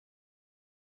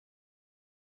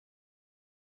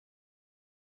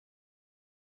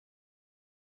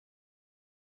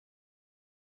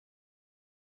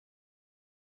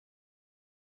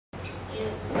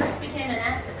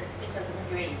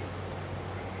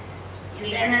You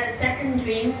then had a second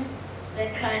dream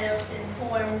that kind of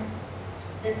informed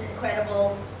this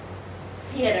incredible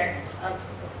theater of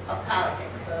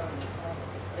politics.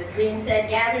 The dream said,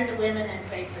 gather the women and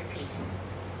pray for peace.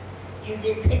 You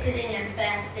did picketing and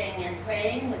fasting and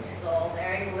praying, which is all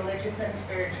very religious and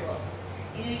spiritual.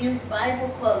 You used Bible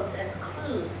quotes as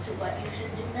clues to what you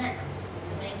should do next,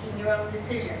 to making your own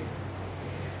decisions.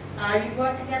 You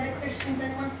brought together Christians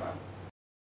and Muslims.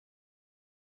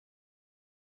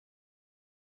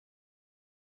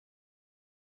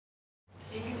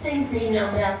 Do you think the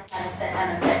Nobel had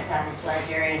an effect on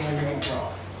Liberian women and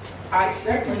girls? I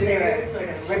definitely. Was there a sort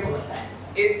of ripple effect?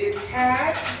 It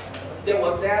had. There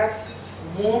was that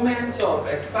moment of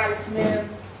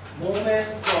excitement,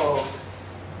 moments of,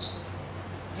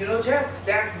 you know, just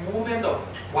that moment of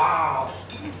wow,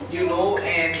 you know,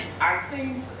 and I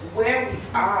think where we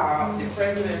are, the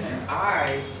president and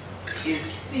I, is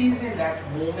seizing that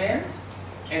moment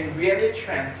and really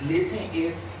translating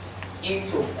it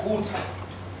into good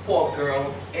for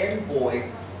girls and boys.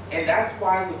 And that's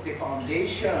why with the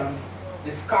foundation,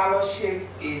 the scholarship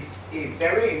is a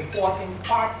very important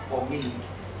part for me.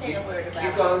 Say a word about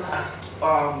because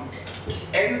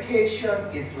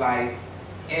education is life.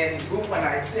 And Ruth, when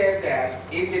I said that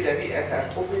AJWS has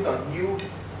opened a new,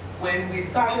 when we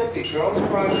started the Girls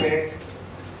Project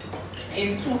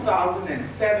in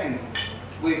 2007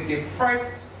 with the first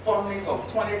funding of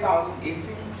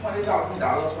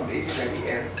 $20,000 from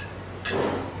AJWS,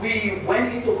 we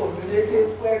went into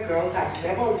communities where girls had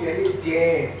never really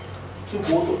dared to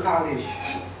go to college.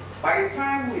 By the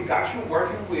time we got through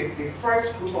working with the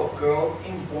first group of girls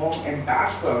in Gbowee and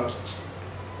Letty,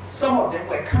 some of them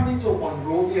were coming to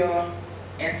Monrovia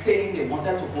and saying they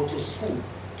wanted to go to school.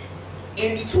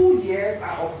 In 2 years,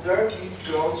 I observed these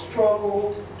girls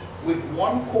struggle with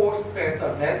one course per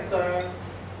semester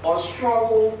or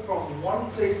struggle from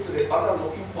one place to the other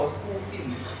looking for school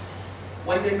fees.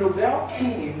 When the Nobel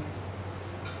came,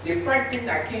 the first thing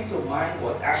that came to mind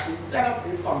was actually set up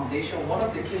this foundation. One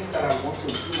of the things that I want to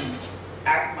do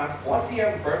as my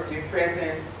 40th birthday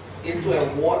present is to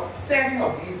award 7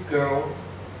 of these girls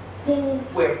who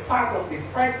were part of the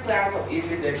first class of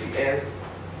AJWS.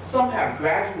 Some have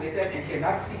graduated and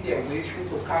cannot see their way through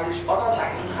to college. Others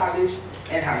are in college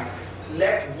and have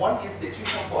left one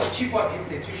institution for a cheaper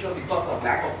institution because of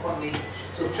lack of funding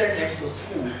to send them to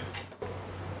school.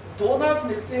 Donors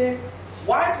may say,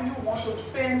 why do you want to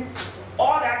spend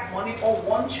all that money on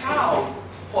one child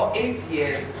for 8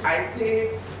 years? I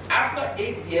say, after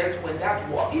 8 years, when that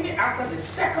was, even after the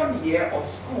second year of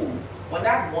school, when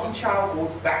that one child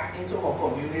goes back into her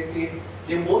community,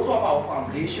 the motto of our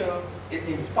foundation is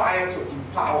inspire to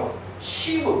empower.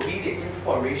 She will be the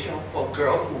inspiration for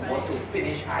girls to want to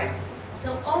finish high school.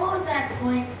 So all of that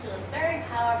points to a very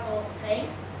powerful faith,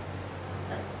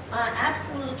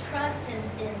 absolute trust in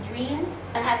dreams.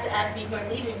 I have to ask before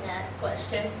leaving that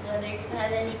question, whether you've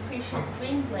had any prescient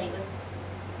dreams lately.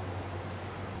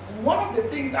 One of the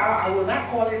things, I will not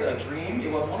call it a dream,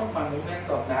 it was one of my moments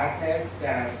of madness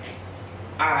that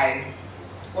I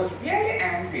was really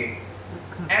angry.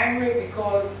 Angry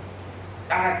because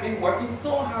I had been working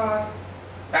so hard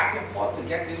back and forth to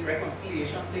get this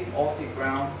reconciliation thing off the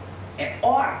ground, and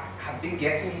all I have been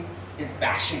getting is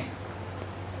bashing.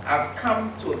 I've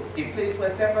come to the place where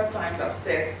several times I've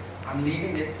said, I'm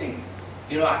leaving this thing.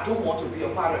 You know, I don't want to be a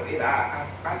part of it. I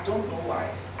don't know why.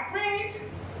 I prayed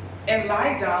and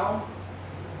lied down,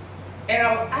 and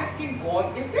I was asking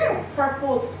God, is there a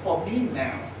purpose for me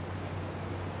now?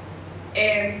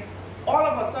 And all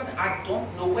of a sudden, I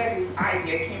don't know where this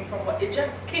idea came from, but it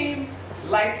just came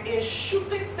like a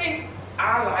shooting thing,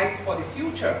 allies for the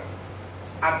future.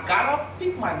 I got up,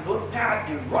 picked my notepad,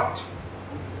 and wrote.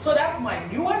 So that's my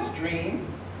newest dream.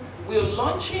 We're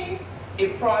launching a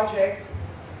project,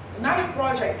 not a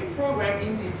project, a program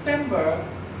in December,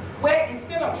 where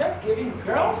instead of just giving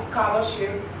girls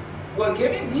scholarship, we're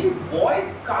giving these boys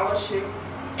scholarship,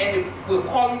 and we're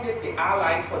calling it the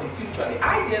Allies for the Future. The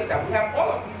idea is that we have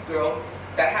all of these girls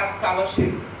that have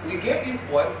scholarship. We give these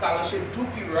boys scholarship, do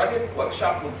periodic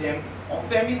workshop with them on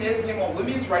feminism, on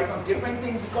women's rights, on different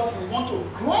things, because we want to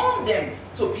groom them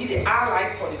to be the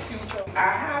allies for the future.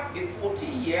 I have a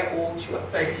 14-year-old, she was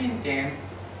 13 then,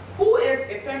 who is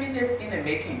a feminist in the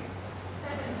making,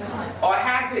 or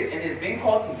has it and is being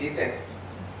cultivated.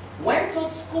 Went to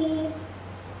school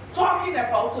talking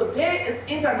about today is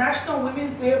International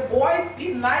Women's Day, boys be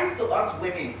nice to us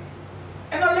women.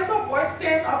 And a little boy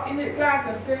stand up in the class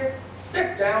and say,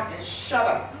 sit down and shut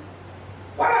up.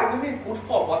 What are women good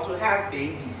for but to have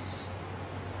babies?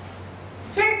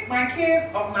 Take my case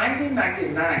of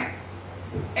 1999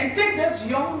 and take this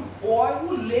young boy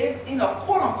who lives in a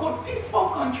quote-unquote peaceful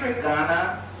country,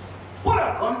 Ghana, put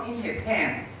a gun in his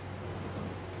hands,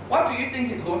 what do you think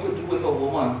he's going to do with a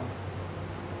woman?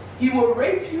 He will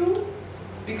rape you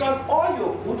because all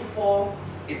you're good for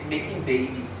is making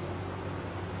babies.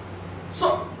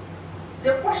 So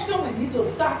the question we need to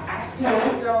start asking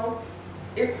ourselves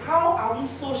is, how are we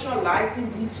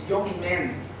socializing these young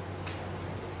men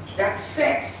that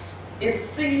sex is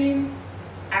seen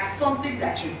as something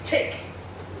that you take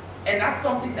and not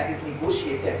something that is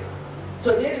negotiated?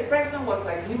 Today the president was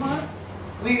like, Leymah,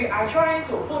 we are trying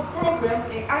to put programs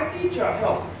in, I need your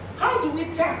help. How do we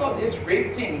tackle this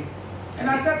rape thing? And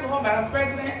I said to her, Madam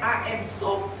President, I am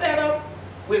so fed up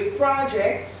with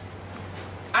projects.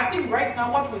 I think right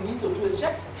now what we need to do is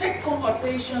just take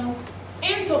conversations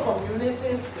into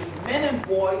communities with men and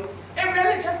boys and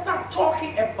really just start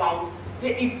talking about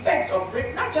the effect of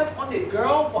rape, not just on the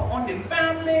girl, but on the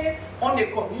family, on the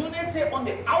community, on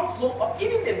the outlook of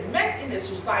even the men in the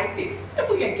society. If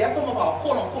we can get some of our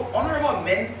quote-unquote honorable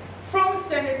men from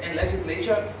Senate and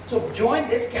legislature to join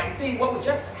this campaign where we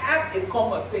just have a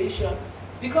conversation,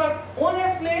 because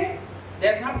honestly,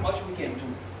 there's not much we can do.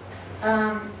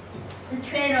 The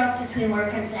trade-off between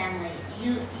work and family.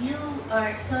 You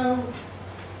are so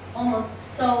almost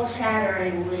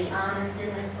soul-shatteringly honest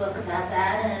in this book about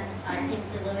that, and I think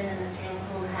the women in this room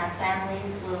who have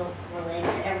families will relate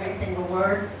to every single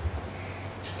word.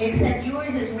 Except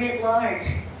yours is writ large,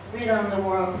 it's writ on the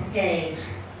world stage.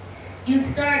 You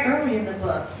start early in the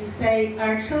book. You say,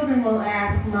 our children will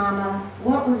ask, Mama,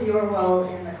 what was your role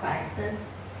in the crisis?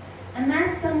 And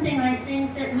that's something I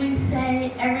think that we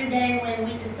say every day when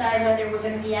we decide whether we're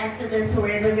going to be activists or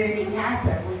whether we're going to be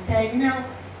passive. We say, you know,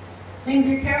 things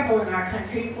are terrible in our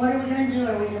country. What are we going to do?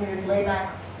 Are we going to just lay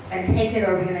back and take it,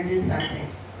 or are we going to do something?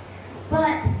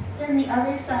 But then the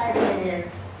other side of it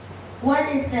is, what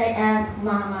if they ask,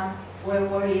 Mama, where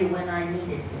were you when I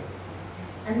needed you?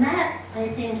 And that, I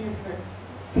think, is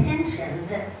the tension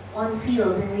that one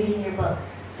feels in reading your book.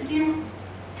 Could you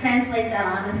translate that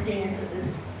honesty into this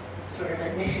sort of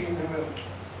admission in the room?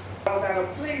 I was at a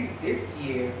place this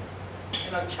year,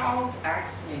 and a child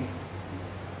asked me,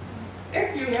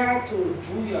 if you had to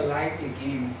do your life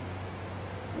again,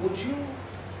 would you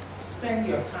spend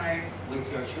your time with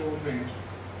your children?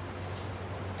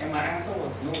 And my answer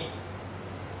was no.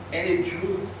 And it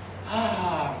drew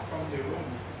from the room.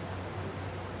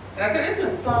 And I said,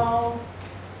 this sounds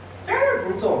very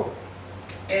brutal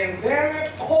and very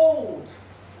cold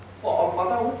for a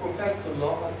mother who professed to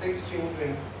love her 6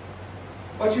 children.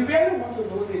 But you really want to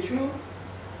know the truth?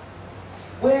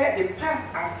 Where the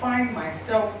path I find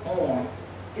myself on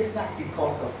is not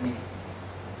because of me.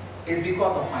 It's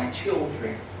because of my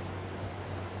children.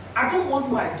 I don't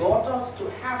want my daughters to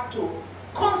have to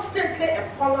constantly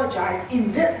apologize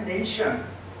in this nation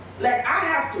like I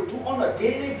have to do on a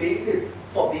daily basis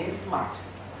for being smart.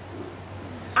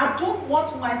 I don't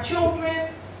want my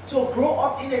children to grow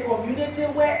up in a community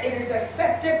where it is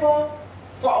acceptable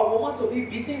for a woman to be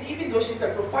beaten, even though she's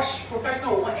a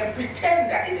professional woman, and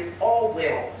pretend that it is all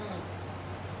well.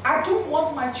 I don't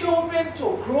want my children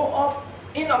to grow up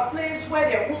in a place where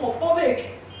they're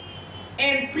homophobic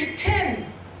and pretend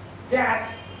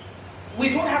that we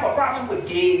don't have a problem with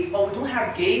gays, or we don't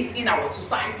have gays in our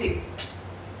society.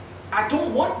 I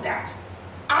don't want that.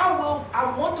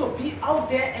 I want to be out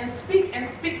there and speak and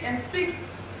speak and speak,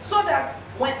 so that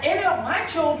when any of my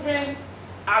children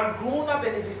are grown up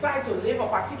and they decide to live a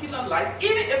particular life,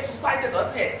 even if society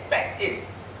doesn't expect it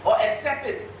or accept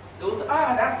it, they will say,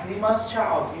 that's Leymah's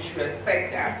child, you should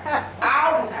respect that.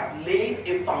 I would have laid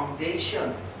a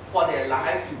foundation for their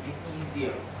lives to be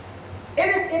easier. It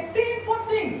is a painful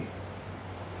thing.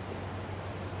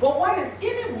 But what is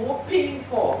even more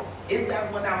painful is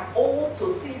that when I'm old, to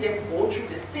see them go through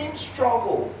the same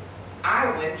struggle I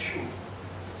went through.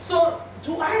 So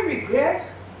do I regret?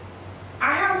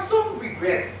 I have some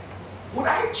regrets. Would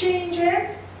I change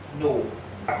it? No.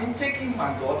 I've been taking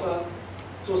my daughters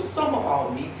to some of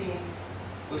our meetings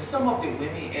with some of the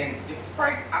women, and the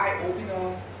first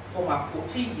eye-opener for my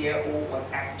 14-year-old was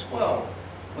at 12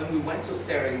 when we went to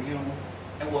Sierra Leone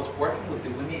and was working with the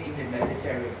women in the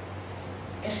military.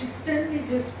 And she sent me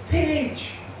this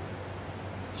page.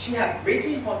 She had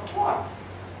written her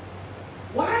thoughts.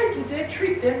 Why do they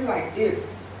treat them like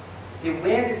this? They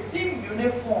wear the same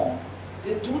uniform.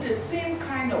 They do the same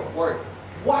kind of work.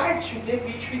 Why should they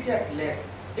be treated less?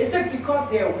 Is it because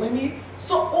they are women?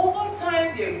 So over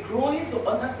time, they're growing to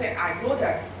understand. I know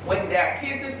that when there are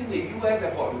cases in the US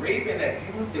about rape and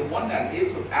abuse, the one that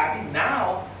lives with Abby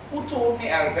now, who told me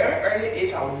at a very early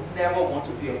age I would never want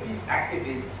to be a peace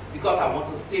activist because I want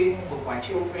to stay home with my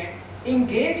children,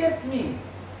 engages me.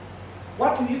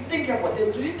 What do you think about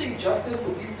this? Do you think justice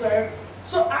will be served?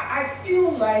 So I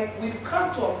feel like we've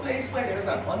come to a place where there is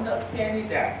an understanding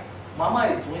that Mama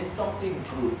is doing something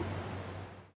good.